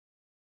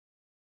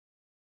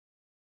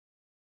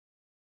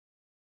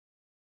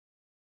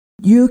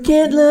You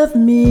can't love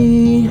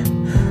me,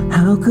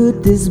 how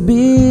could this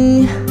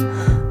be?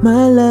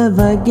 My love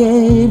I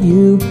gave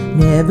you,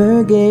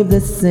 never gave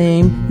the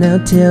same. Now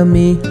tell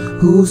me,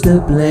 who's to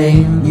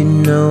blame? You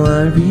know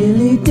I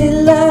really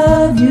did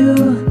love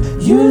you.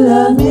 You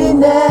loved me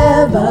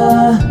never.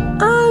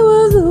 I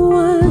was the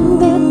one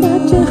that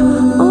got you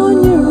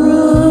on your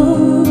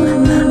own.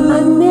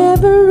 I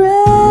never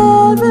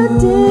ever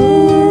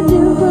did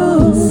you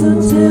wrong. So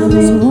tell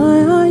me, so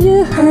why are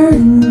you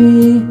hurting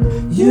me?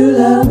 You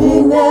love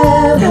me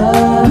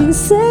never. You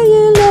say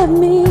you love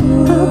me,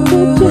 how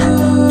could you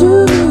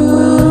do me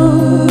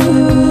wrong?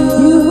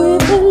 You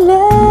went and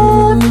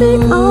left me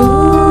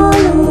all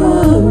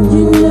alone.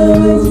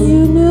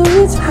 You know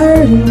it's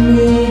hurting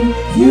me.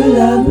 You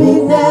love me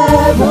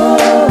never.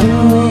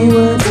 We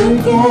were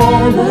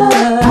together.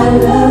 I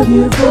love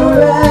you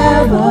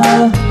forever.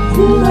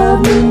 You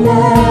love me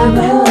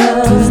never.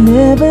 'Twas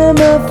never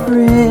my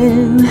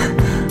friend.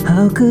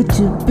 How could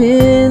you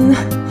been?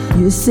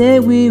 You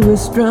said we were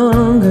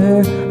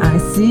stronger. I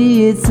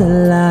see it's a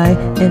lie,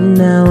 and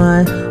now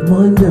I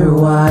wonder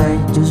why.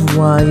 Just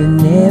why you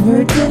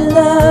never did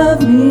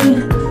love me.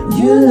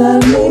 You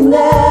love me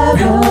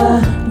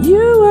never.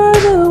 You were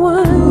the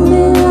one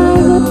that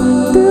I was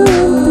through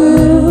and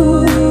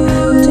through.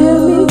 Tell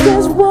me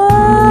just what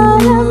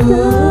I've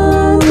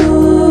done to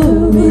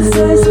you.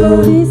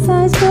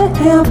 Besides for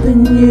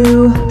helping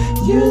you.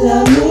 You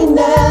love me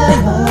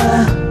never.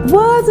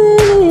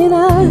 Wasn't it I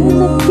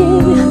that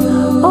gave you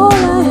all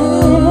I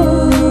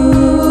had?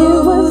 It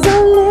was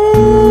only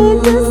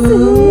to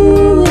see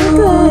you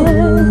glad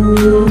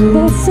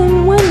that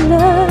someone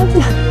loved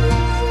you.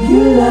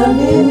 You love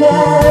me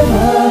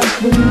never.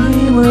 When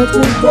we were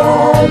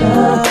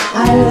together,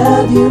 I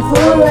love you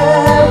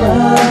forever.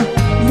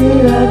 You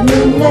love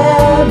me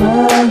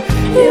never.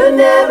 You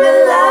never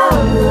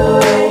loved the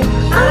way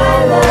I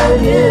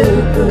love you.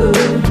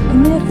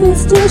 And if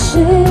it's too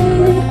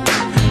shady,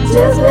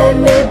 just let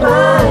me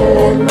by,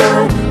 let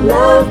my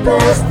love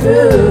pass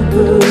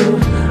through.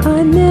 I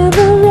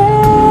never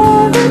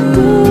ever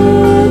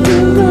did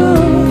you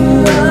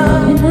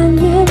wrong, and I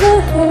never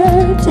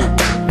hurt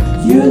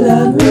you. You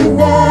love me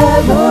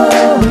never.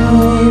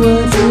 We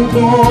were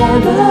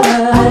together.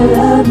 I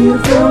love you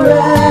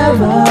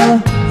forever.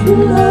 You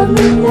love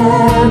me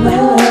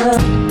never.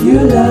 You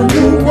love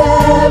me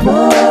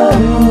never.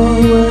 We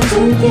were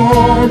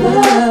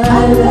together.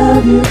 I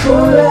love you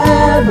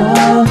forever.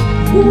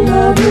 You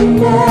love me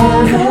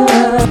never.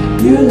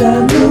 You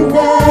love me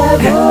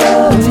never.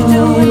 What you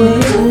doing with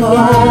me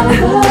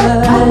together?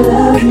 I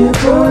love you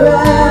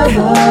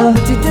forever.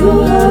 What you doing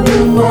with me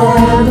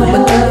never?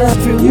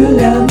 You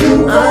love me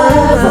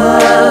never.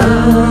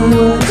 We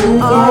were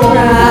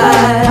together.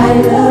 I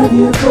love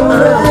you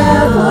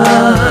forever.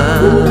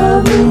 You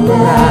love me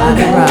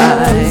never.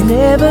 It's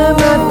never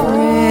my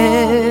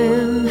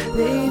friend,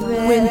 baby.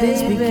 When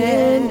this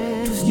began,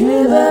 'twas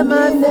never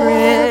my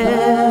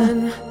friend.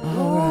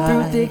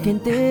 Through thick and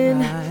thin.